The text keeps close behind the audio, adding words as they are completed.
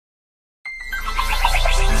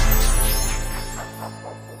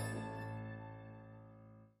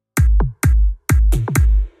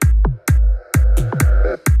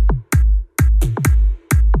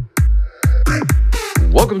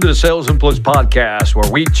to the Sales Influence Podcast,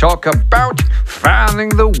 where we talk about finding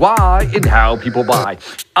the why in how people buy.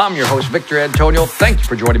 I'm your host, Victor Antonio. Thank you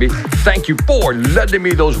for joining me. Thank you for lending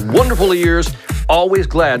me those wonderful ears. Always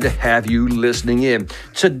glad to have you listening in.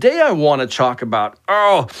 Today, I want to talk about,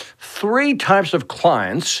 three types of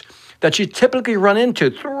clients that you typically run into.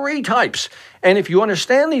 Three types. And if you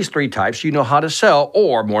understand these three types, you know how to sell,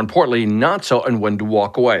 or more importantly, not sell, and when to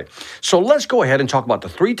walk away. So let's go ahead and talk about the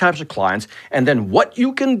three types of clients and then what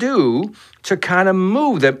you can do to kind of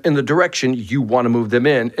move them in the direction you want to move them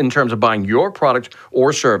in terms of buying your product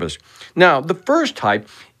or service. Now, the first type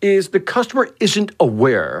is the customer isn't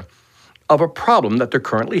aware of a problem that they're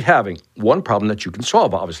currently having. One problem that you can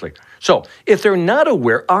solve, obviously. So if they're not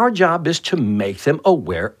aware, our job is to make them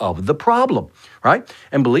aware of the problem, right?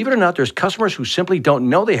 And believe it or not, there's customers who simply don't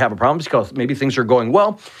know they have a problem because maybe things are going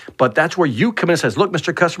well, but that's where you come in and says, look,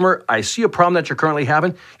 Mr. Customer, I see a problem that you're currently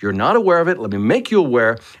having. You're not aware of it. Let me make you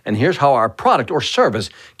aware, and here's how our product or service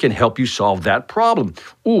can help you solve that problem.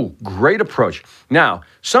 Ooh, great approach. Now,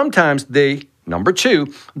 sometimes number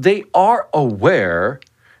two, they are aware.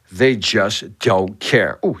 They just don't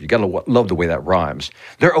care. Oh, you gotta love the way that rhymes.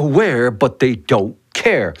 They're aware, but they don't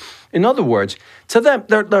care. In other words, to them,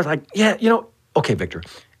 they're like, okay, Victor,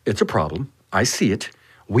 it's a problem. I see it.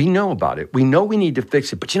 We know about it. We know we need to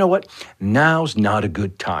fix it. But you know what? Now's not a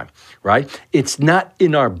good time, right? It's not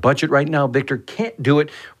in our budget right now, Victor. Can't do it,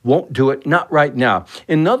 won't do it, not right now.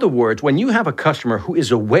 In other words, when you have a customer who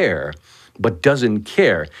is aware but doesn't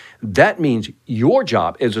care, that means your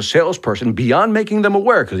job as a salesperson, beyond making them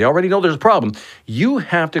aware, because they already know there's a problem, you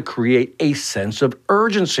have to create a sense of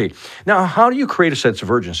urgency. Now, how do you create a sense of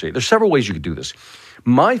urgency? There's several ways you could do this.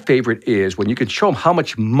 My favorite is when you can show them how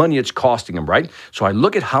much money it's costing them, right? So I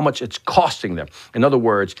look at how much it's costing them. In other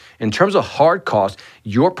words, in terms of hard cost,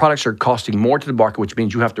 your products are costing more to the market, which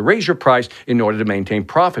means you have to raise your price in order to maintain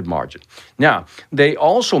profit margin. Now, they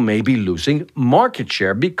also may be losing market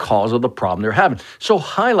share because of the problem they're having. So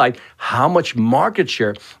highlight how much market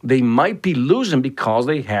share they might be losing because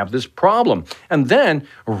they have this problem. And then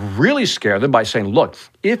really scare them by saying, look,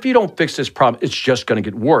 if you don't fix this problem, it's just going to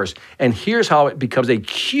get worse. And here's how it becomes a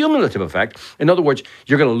cumulative effect. In other words,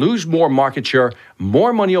 you're going to lose more market share,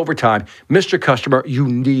 more money over time. Mr. Customer, you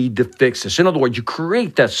need to fix this. In other words, you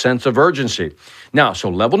create that sense of urgency. Now, so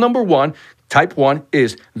level number one, type one,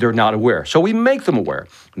 is they're not aware. So we make them aware.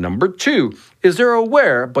 Number two is they're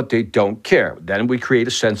aware, but they don't care. Then we create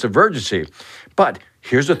a sense of urgency. But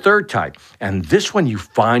here's the third type, and this one you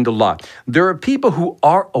find a lot. There are people who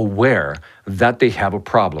are aware that they have a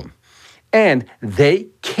problem, and they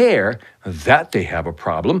care that they have a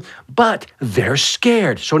problem, but they're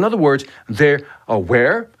scared. So in other words, they're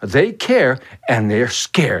aware, they care, and they're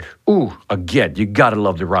scared. Ooh, again, you gotta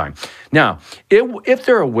love the rhyme. Now, if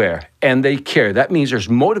they're aware and they care, that means there's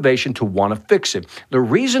motivation to want to fix it. The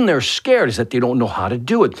reason they're scared is that they don't know how to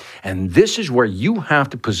do it. And this is where you have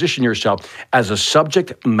to position yourself as a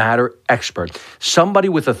subject matter expert, somebody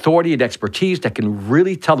with authority and expertise that can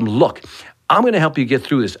really tell them, look, I'm going to help you get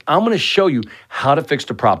through this. I'm going to show you how to fix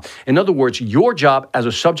the problem. In other words, your job as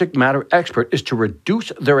a subject matter expert is to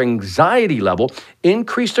reduce their anxiety level,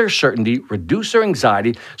 increase their certainty, reduce their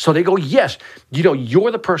anxiety, so they go, yes,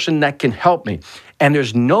 you're the person that can help me. And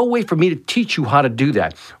there's no way for me to teach you how to do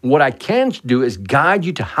that. What I can do is guide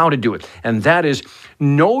you to how to do it. And that is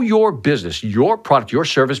know your business, your product, your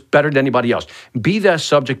service better than anybody else. Be that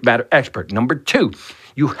subject matter expert. Number two,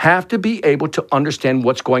 you have to be able to understand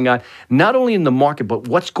what's going on, not only in the market, but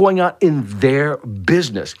what's going on in their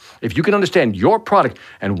business. If you can understand your product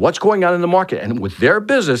and what's going on in the market and with their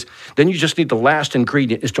business, then you just need the last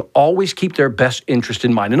ingredient is to always keep their best interest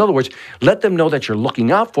in mind. In other words, let them know that you're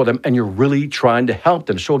looking out for them and you're really trying to help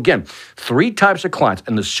them. So again, three types of clients.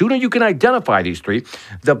 And the sooner you can identify these three,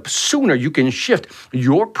 the sooner you can shift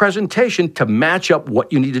your presentation to match up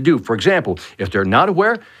what you need to do. For example, if they're not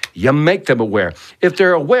aware, you make them aware. If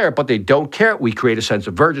they're aware but they don't care, we create a sense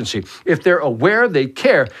of urgency. If they're aware, they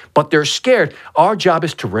care, but they're scared, our job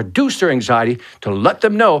is to reduce their anxiety, to let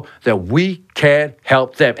them know that we can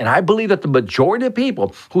help them. And I believe that the majority of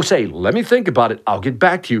people who say, let me think about it, I'll get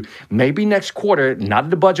back to you, maybe next quarter, not in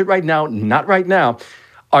the budget right now, not right now,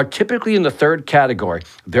 are typically in the third category.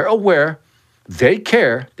 They're aware, they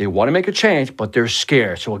care, they want to make a change, but they're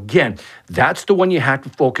scared. So again, that's the one you have to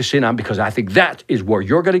focus in on, because I think that is where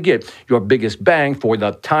you're going to get your biggest bang for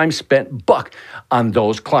the time spent buck on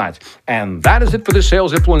those clients. And that is it for the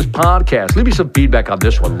Sales Influence Podcast. Leave me some feedback on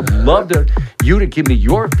this one. Love you to give me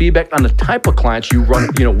your feedback on the type of clients you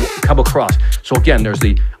come across. So again, there's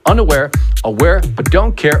the unaware, aware but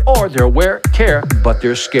don't care, or they're aware, care, but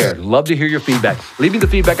they're scared. Love to hear your feedback. Leave me the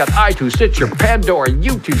feedback on iTunes, Stitcher, Pandora,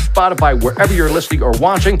 YouTube, Spotify, wherever you're listening or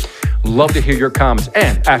watching. Love to hear your comments.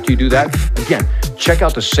 And after you do that, again, check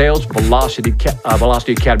out the Sales Velocity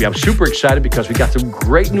Academy. I'm super excited because we got some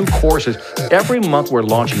great new courses. Every month we're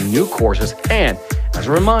launching new courses. And as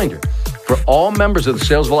a reminder, for all members of the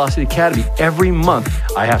Sales Velocity Academy, every month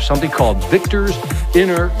I have something called Victor's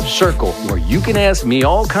Inner Circle, where you can ask me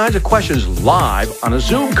all kinds of questions live on a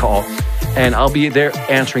Zoom call, and I'll be there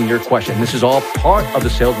answering your question. This is all part of the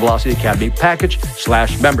Sales Velocity Academy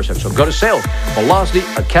package/membership. So go to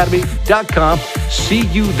salesvelocityacademy.com. See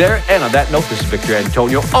you there. And on that note, this is Victor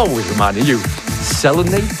Antonio, always reminding you,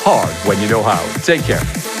 selenate hard when you know how. Take care.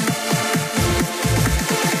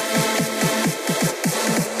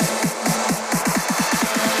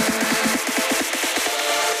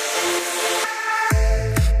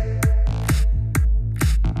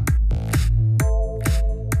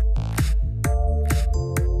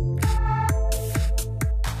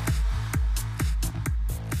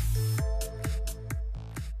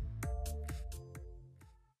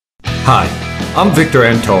 Hi, I'm Victor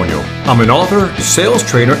Antonio. I'm an author, sales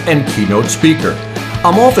trainer, and keynote speaker.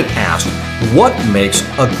 I'm often asked, what makes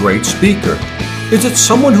a great speaker? Is it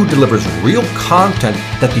someone who delivers real content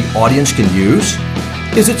that the audience can use?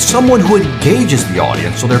 Is it someone who engages the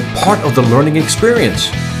audience so they're part of the learning experience?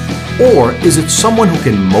 Or is it someone who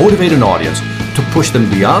can motivate an audience to push them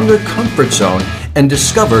beyond their comfort zone and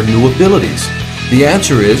discover new abilities? The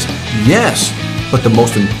answer is yes. But the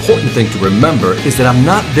most important thing to remember is that I'm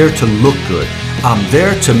not there to look good. I'm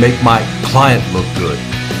there to make my client look good.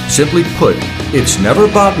 Simply put, it's never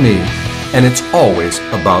about me, and it's always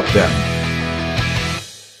about them.